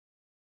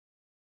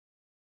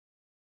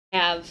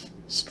have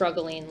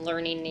struggling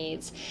learning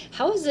needs.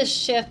 How has this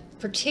shift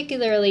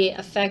particularly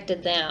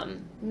affected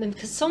them?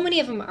 Because so many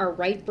of them are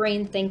right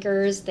brain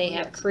thinkers, they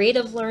have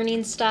creative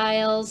learning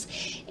styles,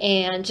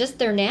 and just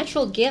their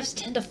natural gifts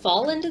tend to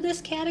fall into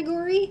this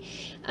category.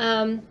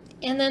 And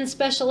then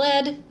special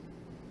ed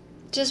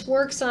just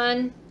works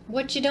on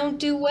what you don't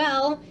do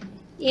well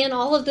in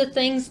all of the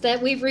things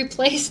that we've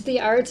replaced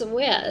the arts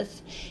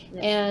with.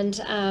 And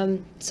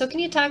so can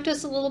you talk to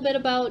us a little bit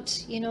about,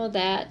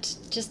 that,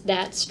 just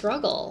that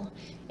struggle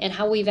and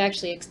how we've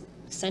actually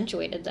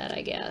accentuated that,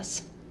 I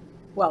guess?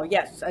 Well,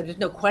 yes, there's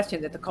no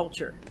question that the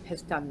culture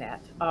has done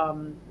that.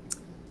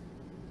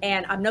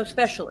 And I'm no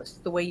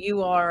specialist the way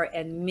you are,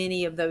 and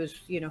many of those,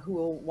 who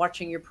are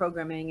watching your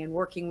programming and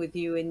working with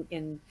you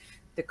in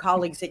the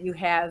colleagues that you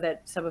have,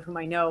 that some of whom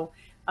I know.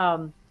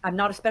 I'm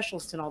not a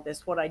specialist in all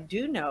this. What I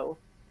do know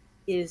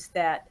is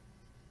that,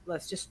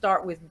 let's just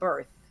start with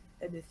birth.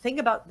 The thing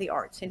about the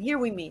arts, and here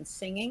we mean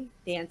singing,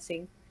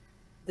 dancing,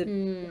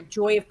 the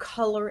joy of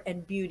color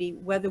and beauty,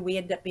 whether we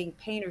end up being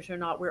painters or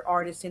not, we're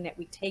artists in that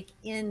we take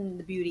in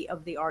the beauty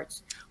of the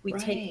arts. We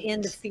take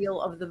in the feel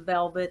of the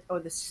velvet or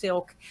the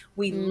silk.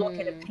 We look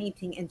at a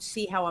painting and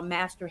see how a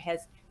master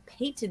has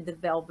painted the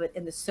velvet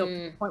and the silk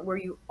to the point where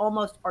you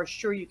almost are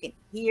sure you can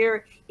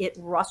hear it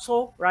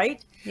rustle,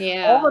 right?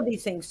 Yeah. All of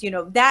these things,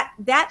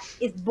 that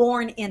is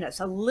born in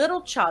us. A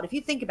little child, if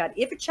you think about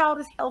it, if a child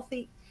is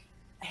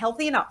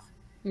healthy enough,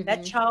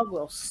 that child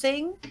will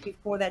sing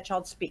before that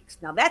child speaks.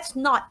 Now, that's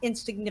not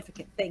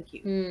insignificant. Thank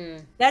you.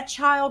 That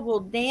child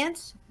will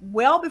dance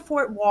well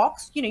before it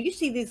walks. You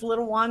see these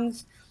little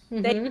ones,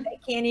 they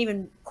can't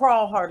even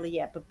crawl hardly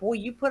yet. But boy,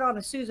 you put on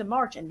a Susan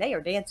March and they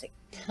are dancing.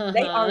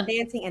 They are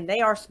dancing and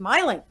they are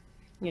smiling.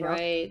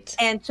 Right.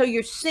 And so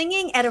you're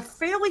singing at a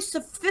fairly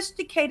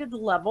sophisticated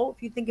level.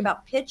 If you think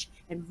about pitch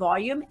and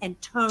volume and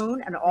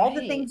tone and all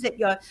the things that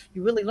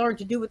you really learn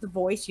to do with the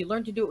voice, you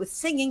learn to do it with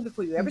singing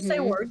before you ever say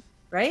a word,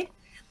 right?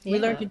 We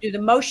learn to do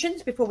the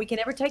motions before we can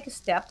ever take a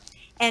step.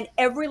 And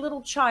every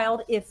little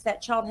child, if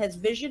that child has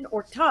vision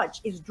or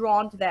touch, is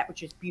drawn to that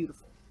which is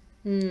beautiful.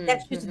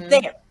 That's just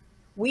there.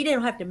 We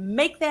don't have to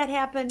make that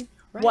happen.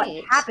 Right. What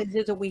happens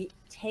is that we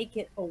take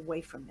it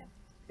away from them.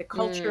 The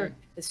culture,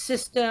 the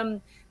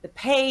system, the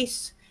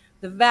pace,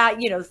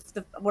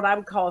 what I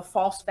would call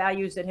false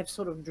values that have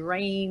sort of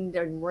drained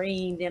and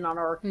rained in on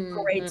our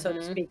parade, so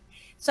to speak.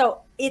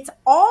 So it's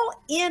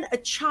all in a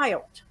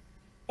child.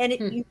 And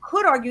you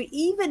could argue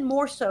even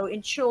more so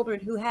in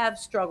children who have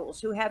struggles,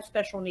 who have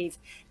special needs.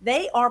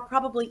 They are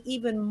probably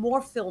even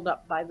more filled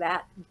up by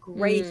that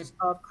grace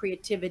of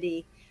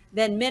creativity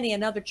than many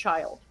another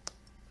child.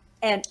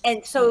 And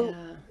so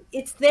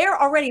it's there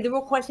already. The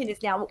real question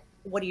is now,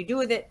 what do you do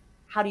with it?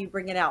 How do you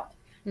bring it out?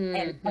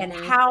 And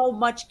how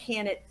much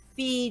can it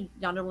feed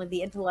not only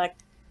the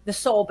intellect, the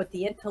soul, but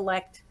the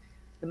intellect,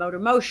 the motor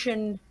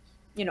motion,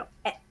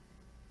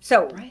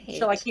 So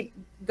shall I keep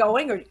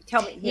going or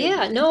tell me?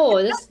 Yeah, no,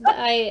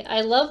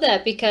 I love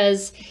that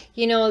because,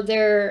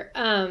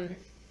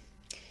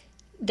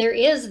 there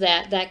is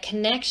that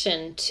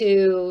connection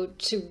to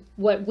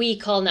what we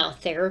call now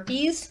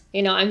therapies.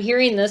 I'm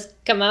hearing this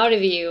come out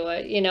of you.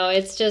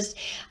 It's just,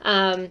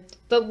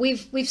 but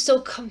we've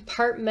so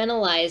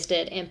compartmentalized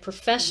it and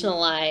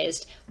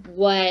professionalized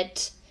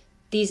what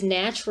these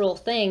natural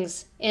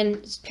things.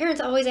 And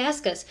parents always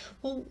ask us,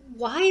 well,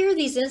 why are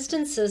these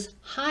instances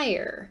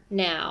higher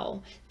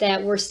now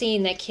that we're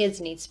seeing that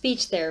kids need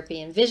speech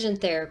therapy and vision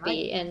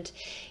therapy? And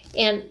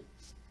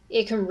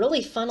it can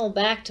really funnel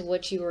back to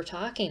what you were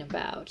talking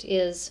about,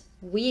 is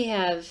we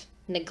have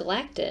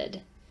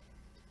neglected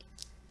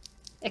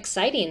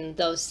exciting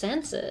those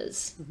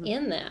senses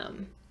in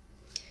them.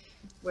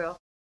 Well,